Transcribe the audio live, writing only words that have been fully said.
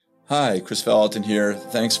Hi, Chris Valentin here.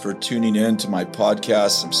 Thanks for tuning in to my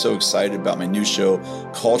podcast. I'm so excited about my new show,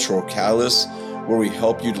 Cultural Catalyst, where we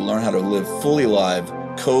help you to learn how to live fully alive,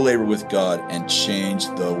 co-labor with God, and change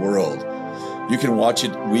the world. You can watch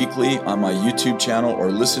it weekly on my YouTube channel or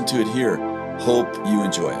listen to it here. Hope you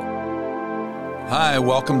enjoy it. Hi,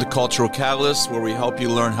 welcome to Cultural Catalyst, where we help you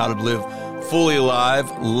learn how to live fully alive,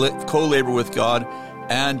 co-labor with God,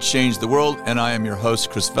 and change the world. And I am your host,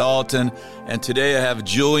 Chris Valentin. And today I have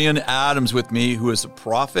Julian Adams with me, who is a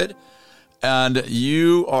prophet. And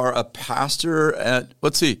you are a pastor at,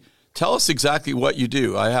 tell us exactly what you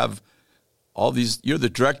do. I have all these, you're the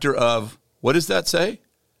director of, what does that say?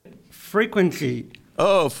 Frequency.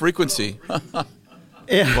 Oh, Frequency.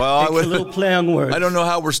 Yeah, well, it's a little play on words. I don't know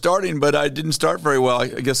how we're starting, but I didn't start very well. I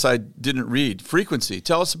guess I didn't read. Frequency.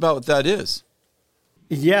 Tell us about what that is.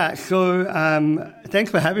 Yeah, so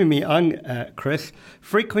thanks for having me on, Chris.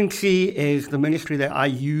 Frequency is the ministry that I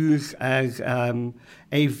use as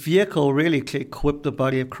a vehicle, really, to equip the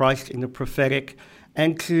body of Christ in the prophetic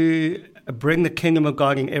and to bring the kingdom of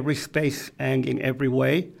God in every space and in every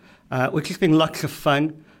way, which has been lots of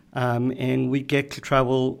fun. And we get to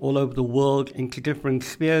travel all over the world into different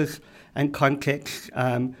spheres and contexts,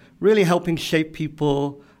 really helping shape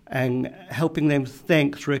people and helping them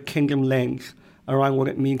think through a kingdom lens around what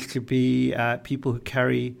it means to be people who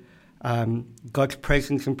carry God's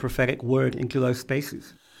presence and prophetic word into those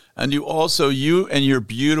spaces. And you and your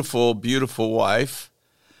beautiful, beautiful wife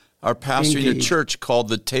are pastoring a church called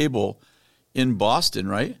The Table in Boston,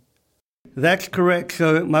 right? That's correct.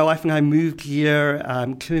 So my wife and I moved here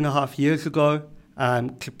 2.5 years ago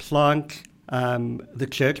to plant the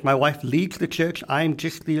church. My wife leads the church. I'm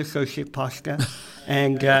just the associate pastor.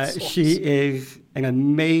 And she is an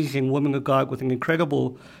amazing woman of God with an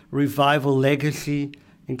incredible revival legacy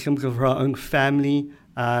in terms of her own family.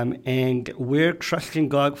 And we're trusting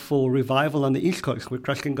God for revival on the East Coast. We're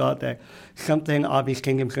trusting God that something of His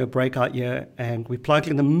kingdom is going to break out here. And we planted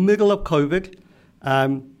in the middle of COVID.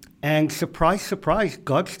 And surprise, surprise,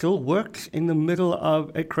 God still works in the middle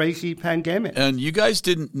of a crazy pandemic. And you guys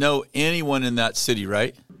didn't know anyone in that city,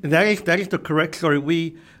 right? That is the correct story.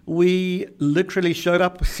 We literally showed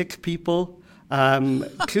up with 6 people. 2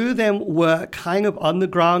 of them were kind of on the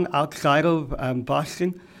ground outside of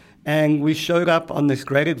Boston. And we showed up on this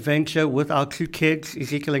great adventure with our 2 kids,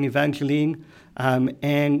 Ezekiel and Evangeline,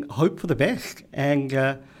 and hope for the best. And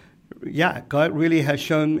God really has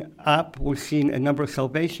shown up. We've seen a number of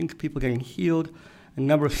salvations, people getting healed, a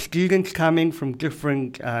number of students coming from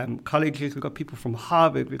different colleges. We've got people from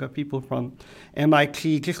Harvard, we've got people from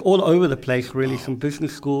MIT, just all over the place, really, some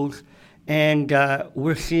business schools. And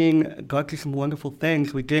we're seeing God do some wonderful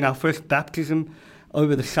things. We're doing our first baptism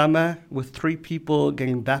over the summer with 3 people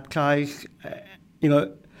getting baptized.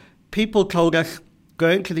 People told us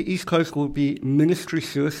going to the East Coast will be ministry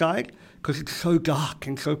suicide, because it's so dark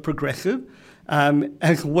and so progressive,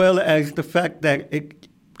 as well as the fact that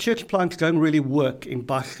church plants don't really work in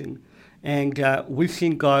Boston. And we've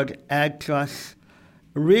seen God add to us,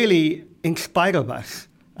 really in spite of us,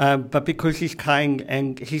 but because He's kind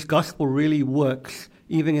and His gospel really works,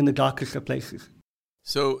 even in the darkest of places.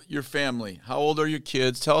 So your family, how old are your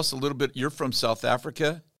kids? Tell us a little bit. You're from South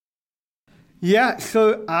Africa? Yeah,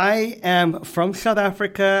 so I am from South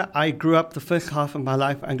Africa. I grew up the first half of my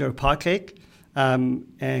life under apartheid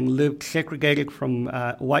and lived segregated from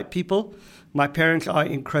white people. My parents are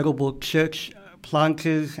incredible church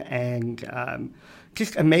planters and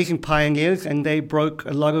just amazing pioneers, and they broke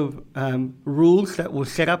a lot of rules that were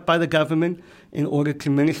set up by the government in order to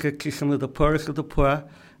minister to some of the poorest of the poor,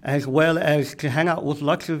 as well as to hang out with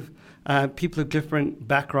lots of people of different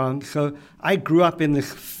backgrounds. So I grew up in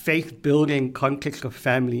this faith-building context of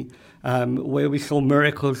family where we saw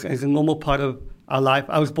miracles as a normal part of our life.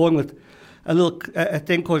 I was born with a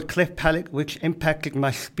thing called cleft palate, which impacted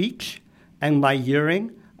my speech and my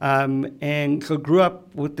hearing. And so grew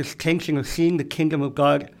up with this tension of seeing the kingdom of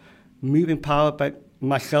God move in power, but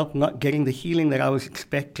myself not getting the healing that I was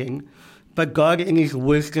expecting. But God, in His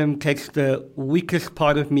wisdom, takes the weakest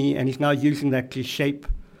part of me, and He's now using that to shape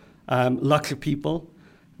lots of people.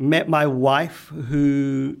 Met my wife,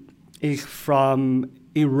 who is from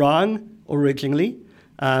Iran originally,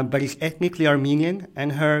 but is ethnically Armenian,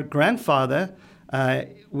 and her grandfather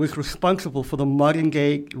was responsible for the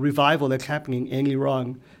modern-day revival that's happening in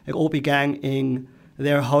Iran. It all began in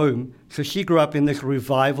their home. So she grew up in this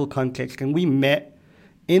revival context, and we met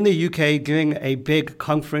in the UK doing a big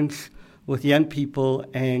conference with young people,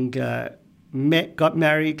 and got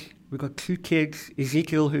married. We've got 2 kids,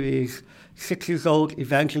 Ezekiel, who is 6 years old,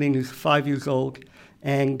 Evangeline, who's 5 years old.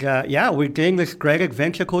 And we're doing this great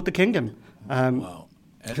adventure called The Kingdom. Wow.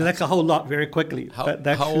 And So that's a whole lot very quickly. But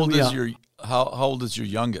that's how old who we is are. how old is your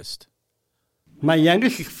youngest? My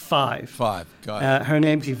youngest is 5. 5. Got it. Her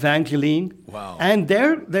name's Evangeline. Wow. And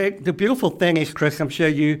the beautiful thing is, Chris, I'm sure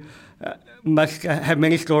you must have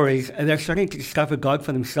many stories. They're starting to discover God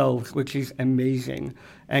for themselves, which is amazing.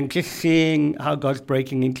 And just seeing how God's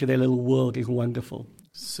breaking into their little world is wonderful.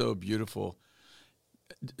 So beautiful.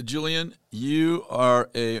 Julian, you are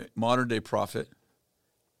a modern-day prophet.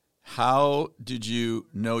 How did you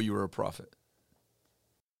know you were a prophet?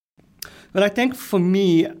 Well, I think for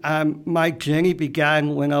me, my journey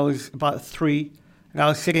began when I was about 3, and I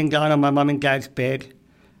was sitting down on my mom and dad's bed.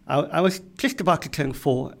 I was just about to turn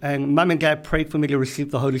 4, and mom and dad prayed for me to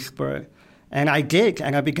receive the Holy Spirit. And I did,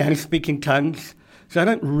 and I began speaking tongues. So I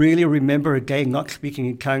don't really remember a day not speaking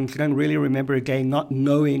in tongues. I don't really remember a day not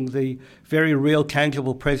knowing the very real,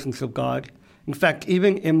 tangible presence of God. In fact,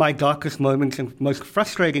 even in my darkest moments and most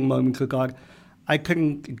frustrating moments with God, I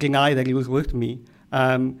couldn't deny that He was with me.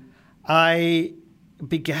 I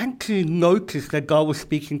began to notice that God was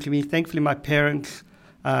speaking to me. Thankfully, my parents,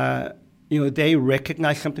 they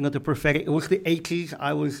recognized something of the prophetic. It was the 80s.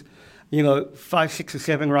 I was, 5, 6, or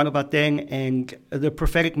 7, around about then, and the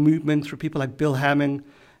prophetic movement through people like Bill Hammond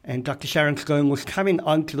and Dr. Sharon Stone was coming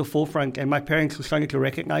onto the forefront, and my parents were starting to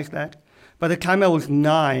recognize that. By the time I was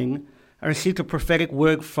 9, I received a prophetic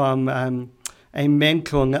word from a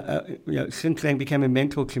mentor, since then became a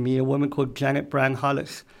mentor to me, a woman called Janet Brown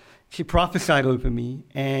Hollis. She prophesied over me,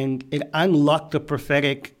 and it unlocked the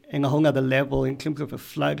prophetic in a whole other level in terms of a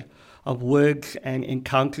flood of words and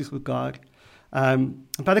encounters with God.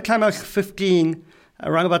 By the time I was 15,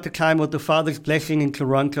 around about the time of the Father's blessing in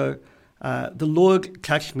Toronto, the Lord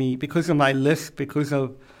touched me because of my lisp, because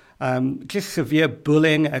of just severe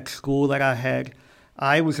bullying at school that I had.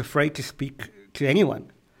 I was afraid to speak to anyone.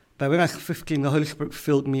 But when I was 15, the Holy Spirit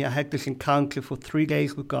filled me. I had this encounter for 3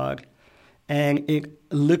 days with God. And it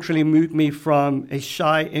literally moved me from a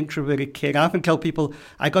shy, introverted kid. I often tell people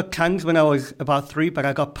I got tongues when I was about 3, but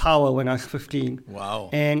I got power when I was 15. Wow.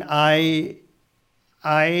 And I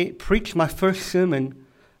preached my first sermon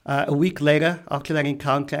a week later after that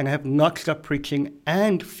encounter, and I have not stopped preaching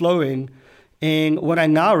and flowing in what I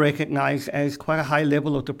now recognize as quite a high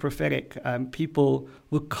level of the prophetic. People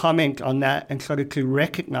would comment on that and started to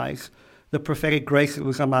recognize the prophetic grace that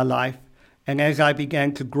was on my life. And as I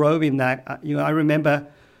began to grow in that, I remember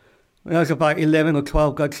when I was about 11 or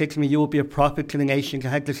 12, God said to me, "You will be a prophet to the nations." I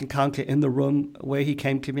had this encounter in the room where He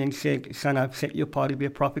came to me and said, "Son, I've set you apart to be a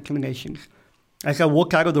prophet to the nations." As I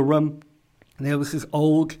walked out of the room, there was this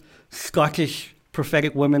old Scottish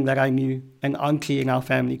prophetic woman that I knew, an auntie in our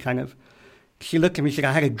family kind of. She looked at me and said,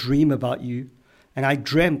 "I had a dream about you. And I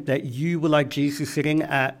dreamt that you were like Jesus sitting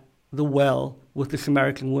at the well with this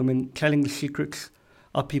Samaritan woman telling the secrets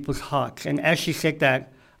of people's hearts." And as she said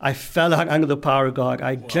that, I fell out under the power of God.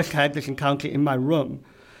 I just had this encounter in my room.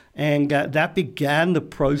 And that began the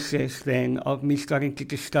process then of me starting to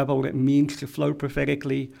discover what it means to flow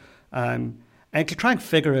prophetically and to try and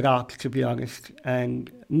figure it out, to be honest.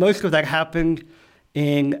 And most of that happened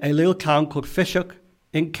in a little town called Fish Hoek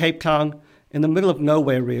in Cape Town, in the middle of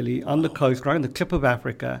nowhere, really, on the coast, right on the tip of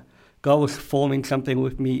Africa. God was forming something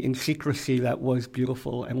with me in secrecy that was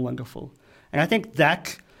beautiful and wonderful. And I think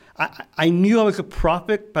that I knew I was a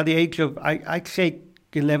prophet by the age of, I'd say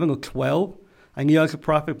 11 or 12. I knew I was a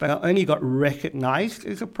prophet, but I only got recognized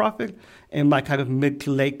as a prophet in my kind of mid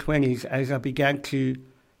to late 20s as I began to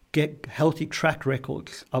get healthy track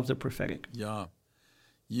records of the prophetic. Yeah.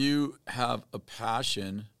 You have a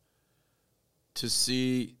passion to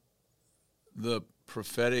see the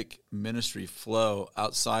prophetic ministry flow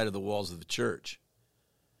outside of the walls of the church.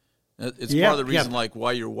 It's part of the reason, like,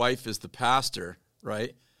 why your wife is the pastor,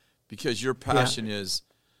 right? Because your passion is,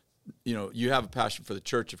 you have a passion for the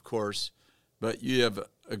church, of course, but you have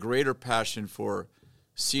a greater passion for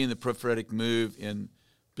seeing the prophetic move in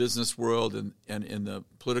business world and in the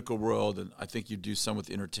political world, and I think you do some with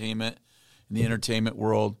entertainment, in the entertainment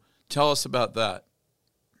world. Tell us about that.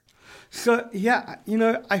 So,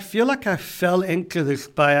 I feel like I fell into this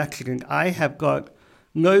by accident. I have got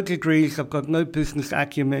no degrees. I've got no business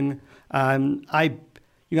acumen.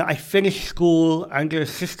 I finished school under a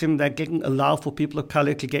system that didn't allow for people of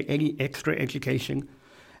color to get any extra education.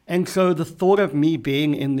 And so the thought of me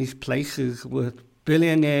being in these places with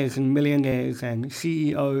billionaires and millionaires and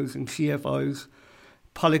CEOs and CFOs,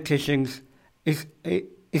 politicians, is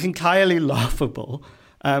entirely laughable.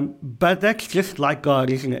 But that's just like God,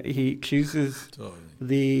 isn't it? He chooses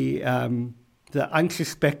the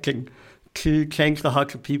unsuspecting to change the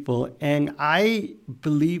hearts of people. And I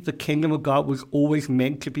believe the kingdom of God was always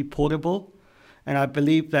meant to be portable. And I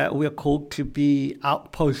believe that we are called to be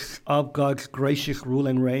outposts of God's gracious rule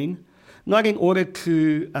and reign, not in order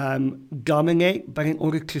to dominate, but in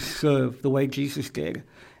order to serve the way Jesus did.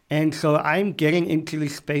 And so I'm getting into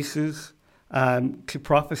these spaces to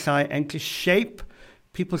prophesy and to shape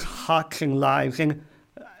people's hearts and lives. And,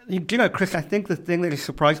 Chris, I think the thing that has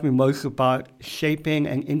surprised me most about shaping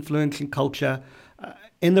and influencing culture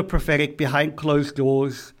in the prophetic behind closed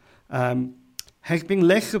doors has been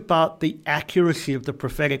less about the accuracy of the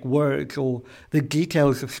prophetic words or the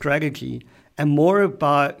details of strategy, and more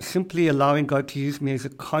about simply allowing God to use me as a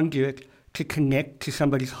conduit to connect to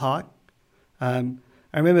somebody's heart. I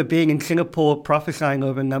remember being in Singapore prophesying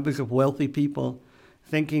over numbers of wealthy people,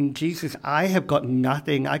 thinking, Jesus, I have got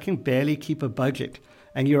nothing. I can barely keep a budget.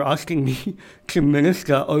 And you're asking me to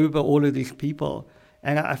minister over all of these people.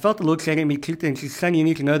 And I felt the Lord saying to me two things. He said, son, you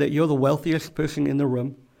need to know that you're the wealthiest person in the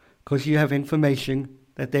room because you have information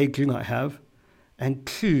that they do not have. And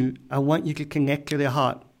two, I want you to connect to their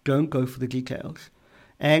heart. Don't go for the details.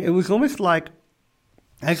 And it was almost like,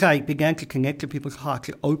 as I began to connect to people's hearts,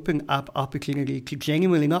 it opened up opportunity to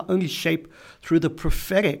genuinely not only shape through the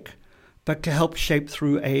prophetic, but to help shape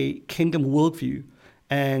through a kingdom worldview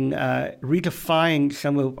and redefine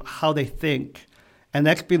some of how they think. And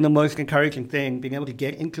that's been the most encouraging thing, being able to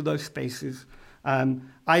get into those spaces.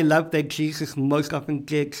 I love that Jesus most often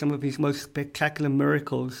did some of his most spectacular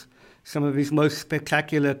miracles. Some of his most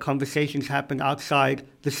spectacular conversations happened outside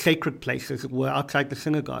the sacred places, were outside the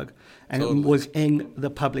synagogue, and It was in the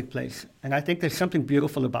public place. And I think there's something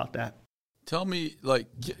beautiful about that. Tell me,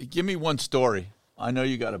 give me one story. I know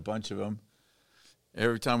you got a bunch of them.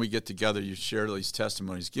 Every time we get together, you share these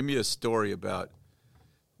testimonies. Give me a story about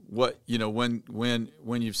what, when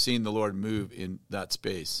you've seen the Lord move in that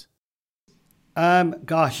space. I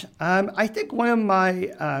think one of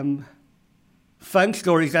my fun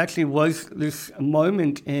stories actually was this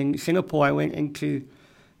moment in Singapore. I went into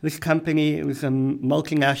this company. It was a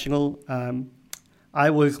multinational. I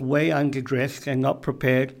was way underdressed and not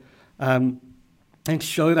prepared, and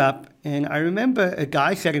showed up. And I remember a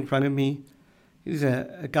guy sat in front of me. He was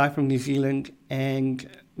a guy from New Zealand, and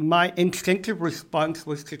my instinctive response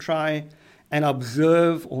was to try and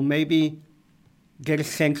observe or maybe get a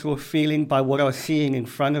sense or feeling by what I was seeing in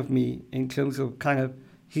front of me in terms of kind of,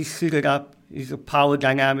 he's suited up, he's a power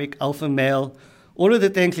dynamic, alpha male, all of the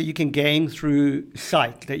things that you can gain through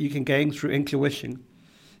sight, that you can gain through intuition.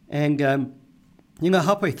 And,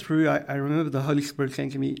 halfway through, I remember the Holy Spirit saying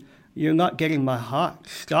to me, you're not getting my heart.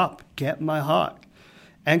 Stop, get my heart.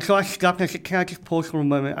 And so I stopped and I said, can I just pause for a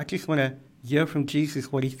moment? I just want to hear from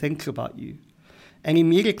Jesus what he thinks about you. And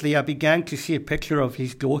immediately I began to see a picture of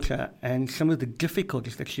his daughter and some of the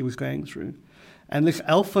difficulties that she was going through. And this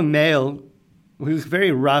alpha male, who was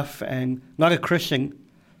very rough and not a Christian,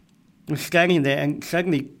 was standing there, and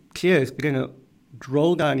suddenly tears began to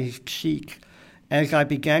roll down his cheek as I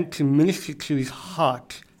began to minister to his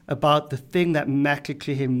heart about the thing that mattered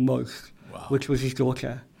to him most, which was his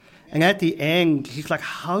daughter. And at the end, he's like,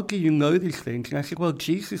 how do you know these things? And I said, well,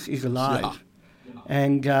 Jesus is alive. Yeah.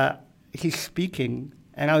 And he's speaking.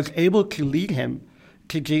 And I was able to lead him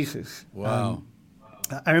to Jesus. Wow.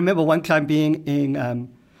 I remember one time being in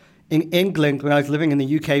England when I was living in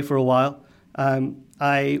the UK for a while.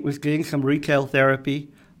 I was doing some retail therapy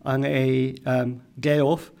on a day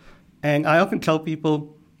off. And I often tell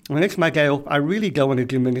people, when it's my day off, I really don't want to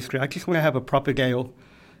do ministry. I just want to have a proper day off.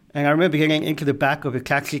 And I remember getting into the back of a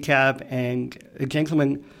taxi cab, and a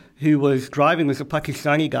gentleman who was driving was a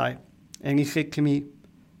Pakistani guy. And he said to me,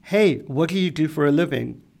 hey, what do you do for a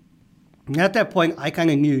living? And at that point, I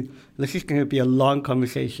kind of knew this is going to be a long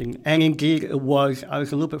conversation. And indeed, it was. I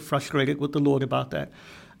was a little bit frustrated with the Lord about that.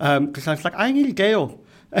 Because I was like, I need a day off.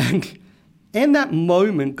 And in that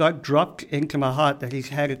moment, God dropped into my heart that he's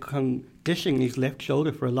had a condition in his left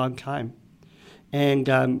shoulder for a long time. And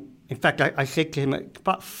in fact, I said to him,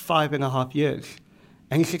 about 5.5 years.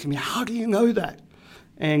 And he said to me, how do you know that?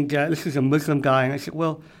 And this is a Muslim guy. And I said,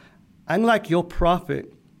 well, unlike your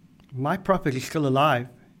prophet, my prophet is still alive.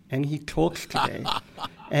 And he talks today.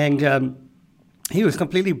 And he was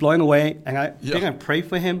completely blown away. And I began to pray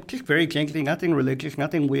for him, just very gently, nothing religious,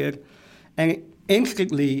 nothing weird. And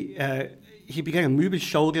instantly, he began to move his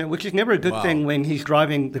shoulder, which is never a good thing when he's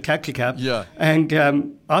driving the taxi cab. Yeah. And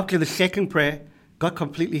after the second prayer, got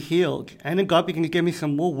completely healed. And then God began to give me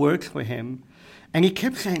some more words for him. And he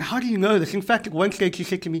kept saying, how do you know this? In fact, at one stage he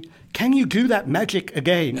said to me, can you do that magic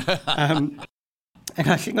again? And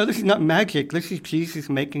I said, no, this is not magic. This is Jesus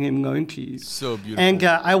making him known to you. So beautiful. And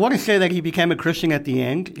I want to say that he became a Christian at the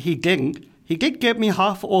end. He didn't. He did get me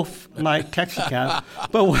half off my taxi cab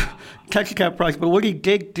price. But what he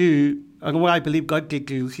did do and what I believe God did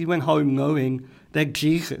do is he went home knowing that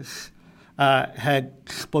Jesus had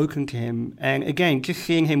spoken to him. And again, just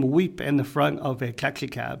seeing him weep in the front of a taxi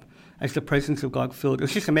cab as the presence of God filled, it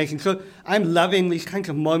was just amazing. So I'm loving these kinds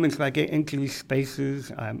of moments where I get into these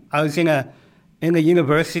spaces. I was in a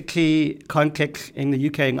university context in the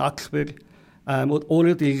UK, in Oxford, with all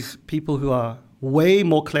of these people who are way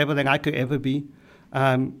more clever than I could ever be,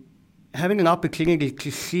 having an opportunity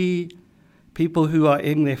to see people who are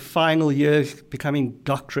in their final years becoming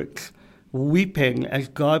doctorates, weeping as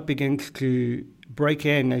God begins to break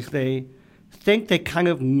in, as they think they kind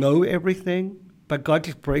of know everything, but God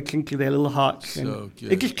just breaks into their little hearts. And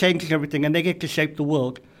it just changes everything, and they get to shape the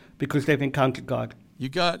world because they've encountered God.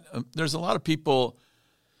 There's a lot of people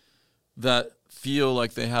that feel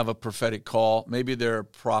like they have a prophetic call. Maybe they're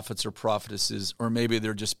prophets or prophetesses, or maybe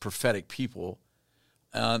they're just prophetic people.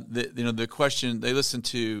 The question, they listen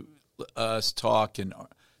to us talk and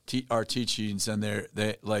our teachings, and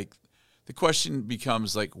they like, the question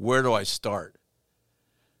becomes like, where do I start?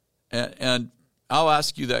 And I'll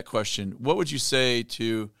ask you that question. What would you say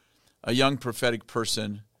to a young prophetic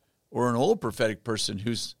person or an old prophetic person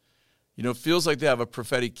who's, feels like they have a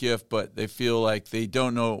prophetic gift, but they feel like they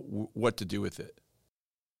don't know what to do with it?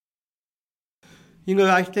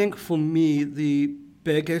 I think for me, the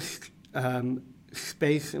biggest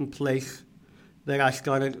space and place that I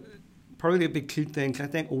started, probably there'd be two things. I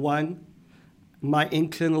think one, my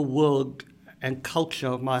internal world and culture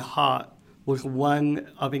of my heart was one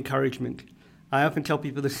of encouragement. I often tell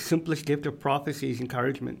people the simplest gift of prophecy is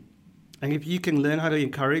encouragement. And if you can learn how to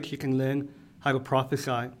encourage, you can learn how to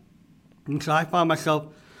prophesy. And so I found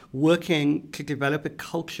myself working to develop a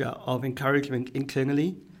culture of encouragement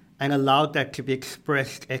internally and allowed that to be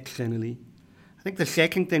expressed externally. I think the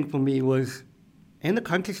second thing for me was, in the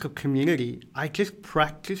context of community, I just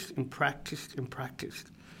practiced and practiced and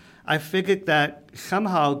practiced. I figured that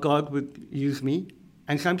somehow God would use me,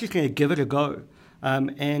 and so I'm just going to give it a go.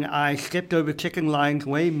 And I stepped over chicken lines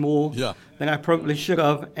way more than I probably should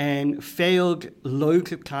have, and failed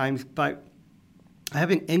loads of times, but I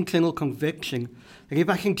have an internal conviction that if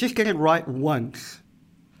I can just get it right once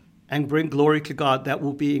and bring glory to God, that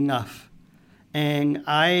will be enough. And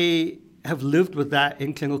I have lived with that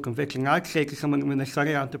internal conviction. I'd say to someone when they're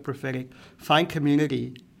starting out the prophetic, find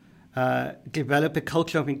community, develop a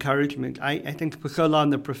culture of encouragement. I think for so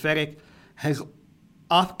long the prophetic has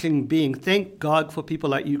often been, thank God for people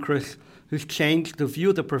like you, Chris, who's changed the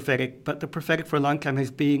view of the prophetic, but the prophetic for a long time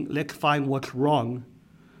has been, let's find what's wrong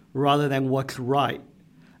rather than what's right.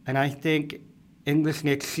 And I think in this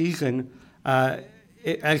next season,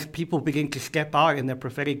 as people begin to step out in their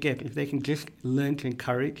prophetic gift, if they can just learn to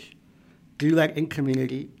encourage, do that in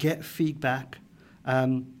community, get feedback,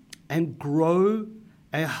 and grow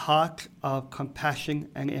a heart of compassion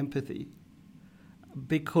and empathy.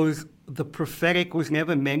 Because the prophetic was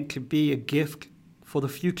never meant to be a gift for the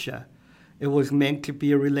future. It was meant to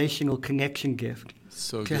be a relational connection gift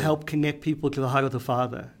to help connect people to the heart of the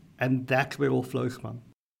Father. And that's where it all flows from.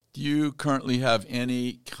 Do you currently have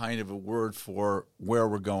any kind of a word for where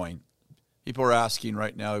we're going? People are asking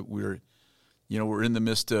right now, we're in the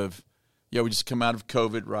midst of, we just come out of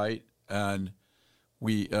COVID, right? And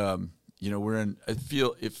we,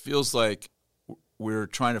 it feels like we're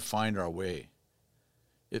trying to find our way.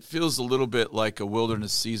 It feels a little bit like a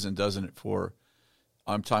wilderness season, doesn't it?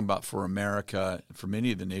 I'm talking about for America, for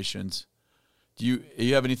many of the nations. Do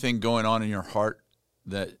you have anything going on in your heart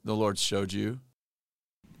that the Lord showed you?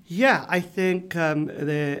 Yeah, I think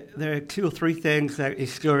there are two or three things that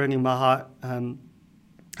is stirring in my heart.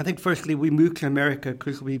 I think firstly, we moved to America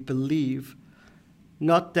because we believe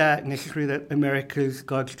not that necessarily that America is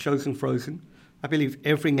God's chosen frozen. I believe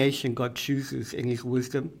every nation God chooses in his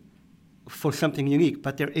wisdom for something unique,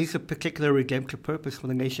 but there is a particular redemptive purpose for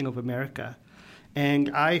the nation of America. And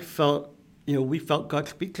I felt, we felt God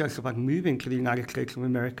speak to us about moving to the United States of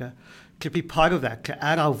America, to be part of that, to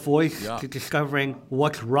add our voice to discovering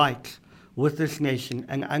what's right with this nation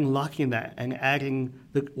and unlocking that and adding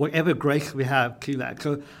whatever grace we have to that.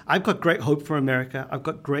 So I've got great hope for America. I've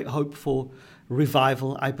got great hope for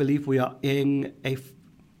revival. I believe we're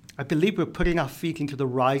putting our feet into the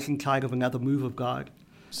rising tide of another move of God.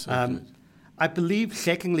 Good. I believe,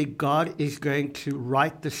 secondly, God is going to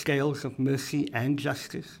right the scales of mercy and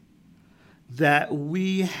justice. That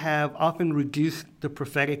we have often reduced the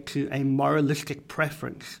prophetic to a moralistic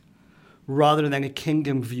preference rather than a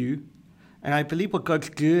kingdom view. And I believe what God's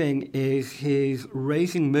doing is he's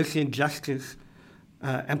raising mercy and justice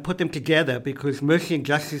and put them together, because mercy and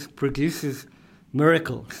justice produces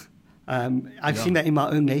miracles. I've seen that in my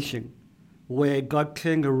own nation, where God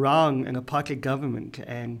turned around an apartheid government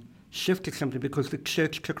and shifted something because the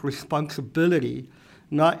church took responsibility,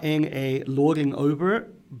 not in a lording over,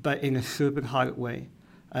 but in a servant-hearted way,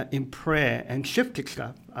 in prayer, and shifted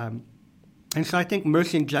stuff. And so I think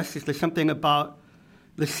mercy and justice, there's something about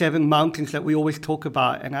the 7 mountains that we always talk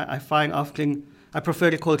about, and I find often, I prefer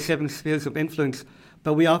to call it 7 spheres of influence,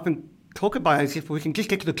 but we often talk about it as if we can just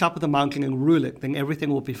get to the top of the mountain and rule it, then everything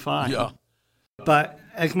will be fine. Yeah. But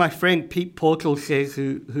as my friend Pete Portal says,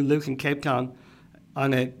 who lives in Cape Town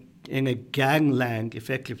in a gangland,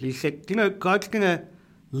 effectively, he said, God's going to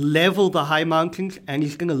level the high mountains and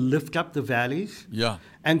he's going to lift up the valleys. Yeah.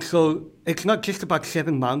 And so it's not just about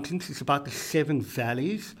 7 mountains, it's about the 7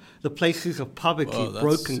 valleys, the places of poverty,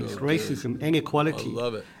 brokenness, racism, inequality. I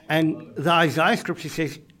love it. And the Isaiah scripture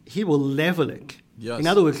says he will level it. Yes. In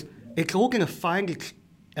other words, it's all going to find its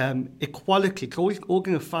equality. It's always all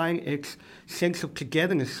going to find its sense of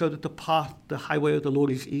togetherness so that the highway of the Lord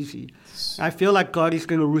is easy. I feel like God is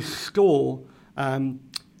going to restore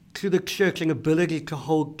to the church an ability to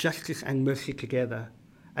hold justice and mercy together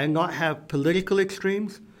and not have political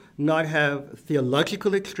extremes, not have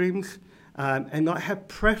theological extremes, and not have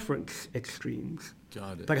preference extremes.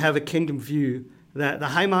 Got it. But have a kingdom view that the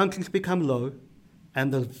high mountains become low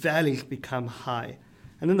and the valleys become high.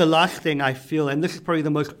 And then the last thing I feel, and this is probably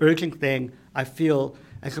the most urgent thing I feel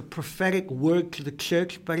as a prophetic word to the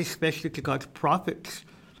church, but especially to God's prophets,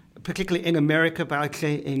 particularly in America, but I'd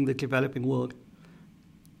say in the developing world.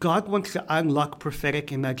 God wants to unlock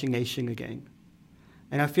prophetic imagination again.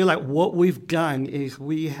 And I feel like what we've done is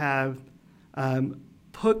we have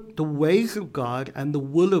put the ways of God and the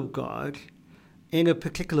will of God in a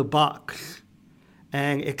particular box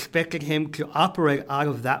and expected him to operate out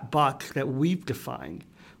of that box that we've defined.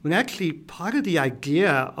 When actually part of the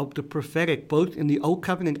idea of the prophetic, both in the Old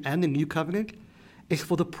Covenant and the New Covenant, is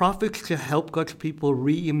for the prophets to help God's people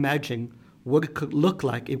reimagine what it could look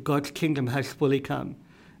like if God's kingdom has fully come.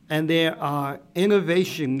 And there are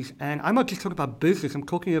innovations, and I'm not just talking about business, I'm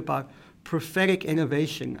talking about prophetic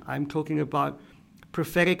innovation. I'm talking about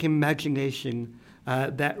prophetic imagination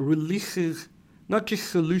that releases not just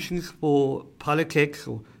solutions for politics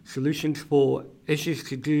or solutions for issues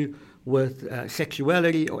to do with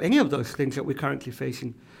sexuality or any of those things that we're currently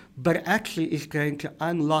facing, but actually is going to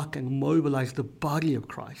unlock and mobilize the body of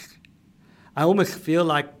Christ. I almost feel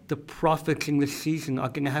like the prophets in this season are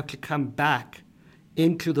going to have to come back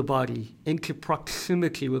into the body, into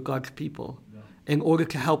proximity with God's people, in order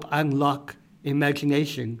to help unlock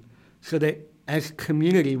imagination so that as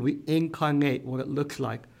community we incarnate what it looks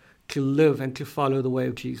like to live and to follow the way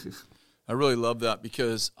of Jesus. I really love that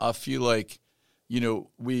because I feel like,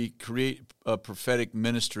 we create a prophetic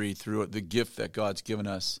ministry through the gift that God's given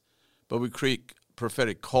us, but we create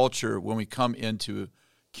prophetic culture when we come into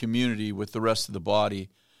community with the rest of the body.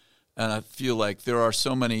 And I feel like there are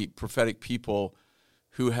so many prophetic people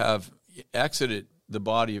who have exited the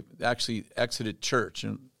body, actually exited church,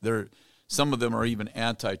 and some of them are even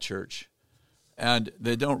anti-church. And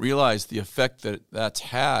they don't realize the effect that that's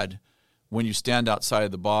had when you stand outside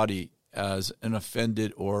of the body as an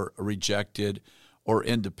offended or a rejected or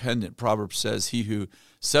independent. Proverbs says, he who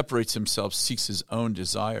separates himself seeks his own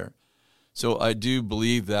desire. So I do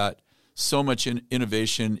believe that so much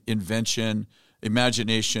innovation, invention,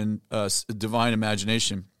 imagination, divine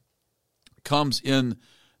imagination comes in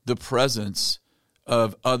the presence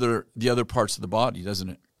of the other parts of the body, doesn't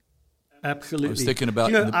it? Absolutely. I was thinking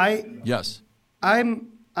about yes.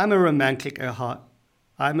 I'm a romantic at heart.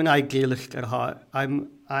 I'm an idealist at heart.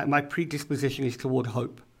 My predisposition is toward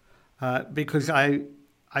hope, because I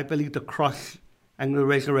believe the cross and the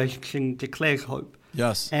resurrection declares hope.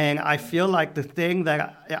 Yes. And I feel like the thing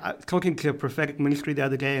that I was talking to a prophetic ministry the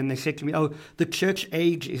other day, and they said to me, "Oh, the church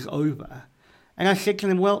age is over." And I said to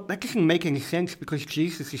them, well, that doesn't make any sense because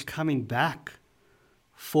Jesus is coming back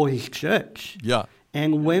for his church. Yeah.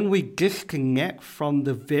 And when we disconnect from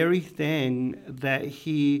the very thing that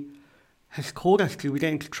he has called us to, we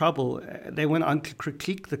get into trouble. They went on to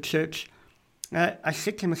critique the church. I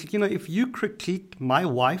said to him, if you critique my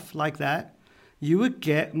wife like that, you would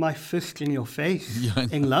get my fist in your face,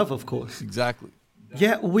 in love, of course. Exactly.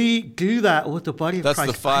 Yeah, we do that with the body of Christ.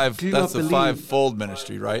 That's the fivefold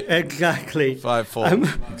ministry, right? Exactly. Fivefold,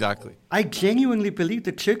 exactly. I genuinely believe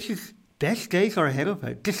the church's best days are ahead of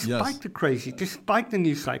her. Despite the crazy, despite the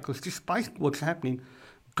news cycles, despite what's happening,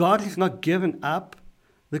 God has not given up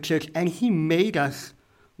the church, and he made us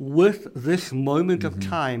with this moment of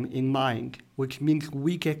time in mind, which means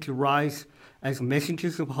we get to rise as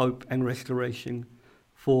messengers of hope and restoration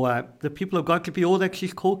for the people of God to be all that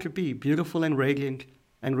she's called to be, beautiful and radiant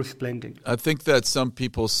and resplendent. I think that some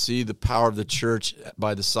people see the power of the church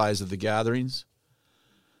by the size of the gatherings.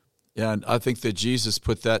 And I think that Jesus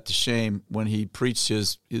put that to shame when he preached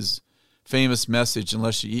his famous message,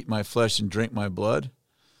 unless you eat my flesh and drink my blood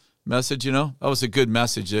message, that was a good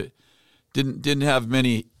message. It didn't have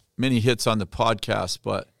many hits on the podcast,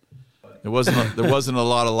 but there wasn't a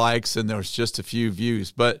lot of likes, and there was just a few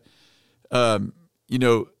views. But and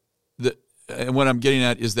what I'm getting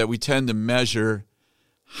at is that we tend to measure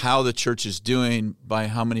how the church is doing by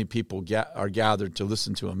how many people are gathered to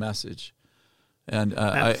listen to a message. And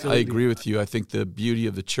I agree with you. I think the beauty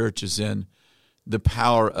of the church is in the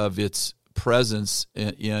power of its presence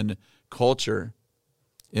in culture.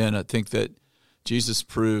 And I think that Jesus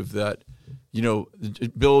proved that,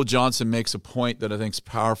 Bill Johnson makes a point that I think is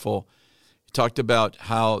powerful. He talked about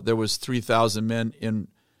how there was 3,000 men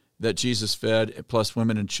that Jesus fed, plus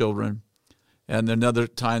women and children. And another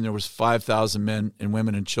time there was 5,000 men and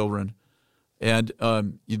women and children. And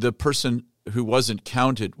the person who wasn't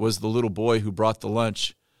counted was the little boy who brought the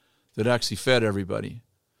lunch that actually fed everybody.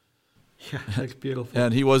 Yeah, that's beautiful.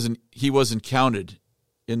 And he wasn't counted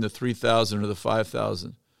in the 3,000 or the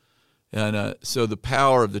 5,000. And so the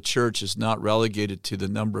power of the church is not relegated to the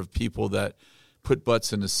number of people that put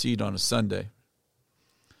butts in a seat on a Sunday.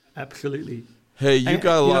 Absolutely. Hey, you've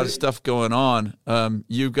got a lot of stuff going on.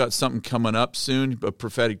 You've got something coming up soon, a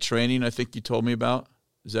prophetic training I think you told me about.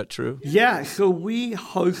 Is that true? Yeah, so we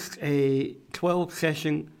host a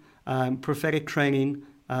 12-session prophetic training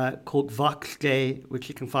called Vox Day, which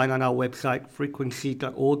you can find on our website,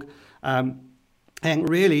 frequency.org. And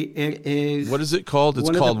really, it is... What is it called?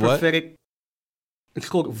 It's called what? It's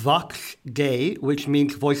called Vox Day, which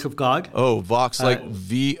means voice of God. Oh, Vox, like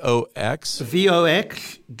V-O-X?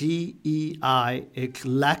 V-O-X-D-E-I. It's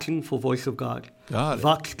Latin for voice of God. Got it.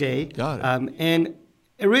 Vox Day. Got it. And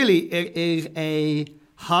it is a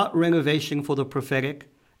heart renovation for the prophetic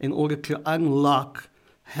in order to unlock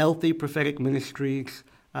healthy prophetic ministries.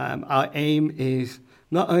 Our aim is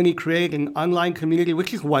not only creating an online community,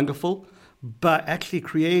 which is wonderful, but actually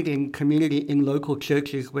creating community in local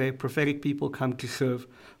churches where prophetic people come to serve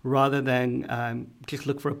rather than just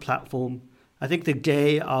look for a platform. I think the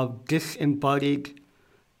day of disembodied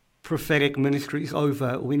prophetic ministry is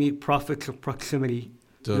over. We need prophets of proximity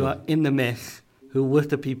who are in the mess, who are with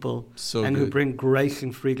the people, who bring grace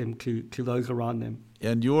and freedom to those around them.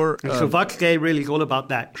 And so Vox Day really is all about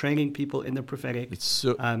that, training people in the prophetic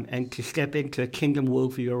and to step into a kingdom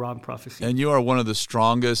worldview around prophecy. And you are one of the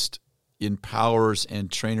strongest empowerers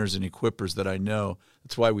and trainers and equippers that I know.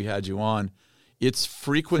 That's why we had you on. It's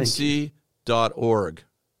frequency.org.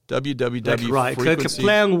 www. That's right. So it's a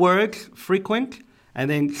play on words, frequent, and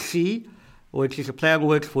then C, which is a play on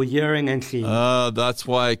words for hearing and seeing. That's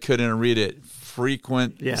why I couldn't read it.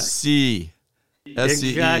 Frequency. Yeah. C.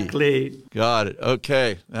 S-E-E. Exactly. Got it.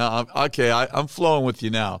 Okay. Now, I'm flowing with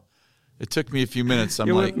you now. It took me a few minutes. I'm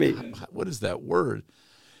You're like, with me. What is that word?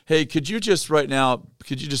 Hey, could you just pray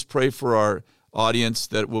for our audience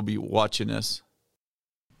that will be watching us?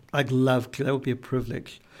 I'd love to. That would be a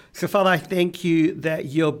privilege. So, Father, I thank you that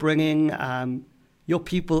you're bringing your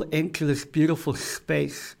people into this beautiful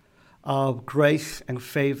space of grace and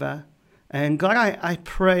favor. And God, I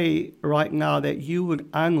pray right now that you would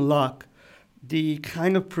unlock the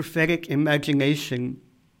kind of prophetic imagination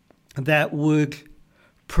that would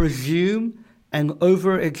presume and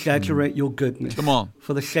over-exaggerate your goodness. Come on.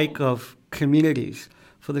 For the sake of communities,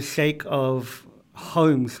 for the sake of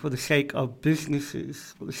homes, for the sake of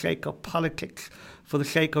businesses, for the sake of politics, for the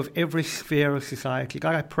sake of every sphere of society.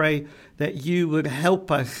 God, I pray that you would help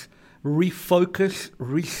us refocus,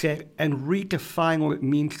 reset, and redefine what it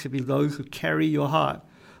means to be those who carry your heart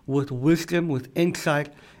with wisdom, with insight,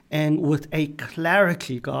 and with a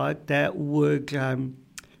clarity, God, that would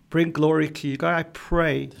bring glory to you. God, I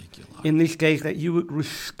pray in these days that you would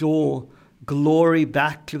restore glory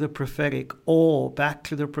back to the prophetic, awe back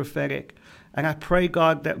to the prophetic. And I pray,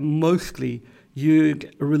 God, that mostly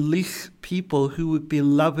you'd release people who would be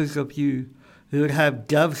lovers of you, who would have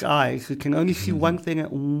dove's eyes, who can only see one thing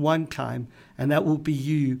at one time, and that will be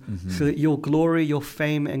you, so that your glory, your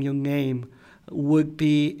fame, and your name would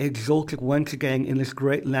be exalted once again in this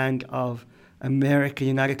great land of America,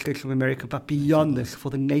 United States of America, but beyond this, for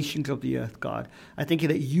the nations of the earth, God. I thank you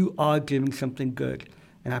that you are doing something good,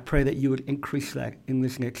 and I pray that you would increase that in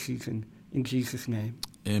this next season. In Jesus' name.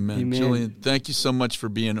 Amen. Julian, thank you so much for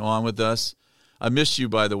being on with us. I miss you,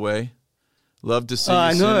 by the way. Love to see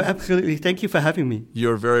you soon. No, absolutely. Thank you for having me.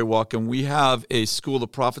 You're very welcome. We have a School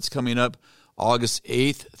of Prophets coming up August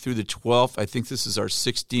 8th through the 12th. I think this is our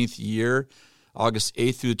 16th year, August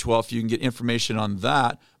 8th through the 12th. You can get information on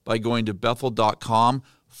that by going to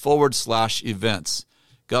bethel.com/events.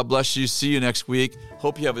 God bless you. See you next week.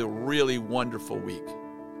 Hope you have a really wonderful week.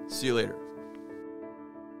 See you later.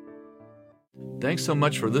 Thanks so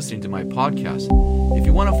much for listening to my podcast. If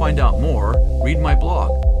you want to find out more, read my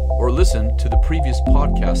blog, or listen to the previous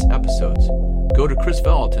podcast episodes, go to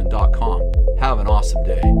chrisvallotton.com. Have an awesome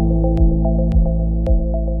day.